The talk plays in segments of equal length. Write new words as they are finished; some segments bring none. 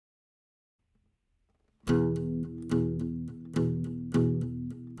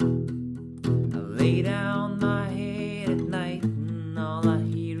lay down my head at night and all I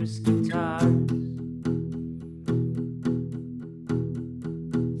hear is guitars.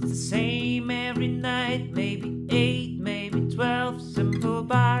 It's the same every night, maybe 8, maybe 12 simple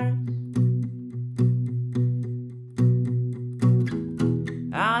bars.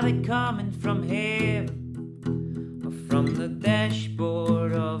 Are they coming from heaven or from the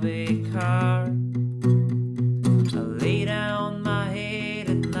dashboard of a car? I lay down my head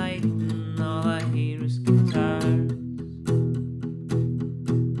at night and all I hear is guitars.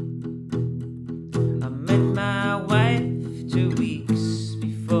 I met my wife 2 weeks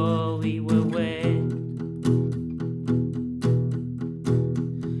before we were wed,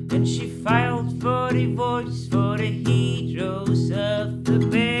 and she filed for divorce for the heroes of the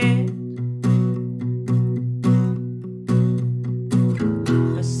bed.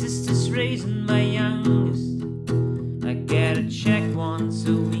 My sister's raising my